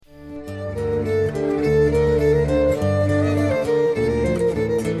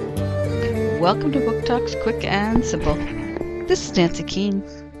Welcome to Book Talks Quick and Simple. This is Nancy Keene.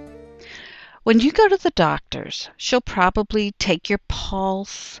 When you go to the doctor's, she'll probably take your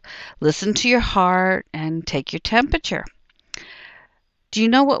pulse, listen to your heart, and take your temperature. Do you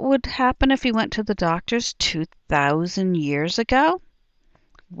know what would happen if you went to the doctor's 2,000 years ago?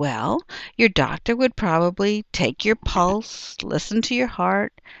 Well, your doctor would probably take your pulse, listen to your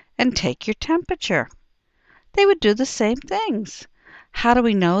heart, and take your temperature. They would do the same things. How do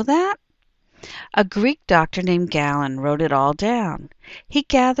we know that? A Greek doctor named Galen wrote it all down. He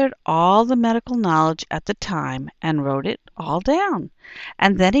gathered all the medical knowledge at the time and wrote it all down.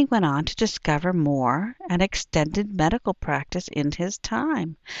 And then he went on to discover more and extended medical practice in his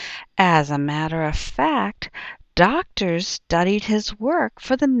time. As a matter of fact, doctors studied his work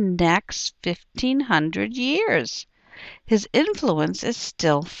for the next 1,500 years. His influence is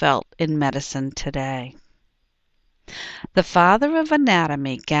still felt in medicine today. The Father of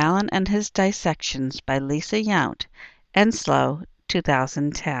Anatomy, Galen and His Dissections by Lisa Yount, Enslow,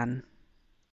 2010.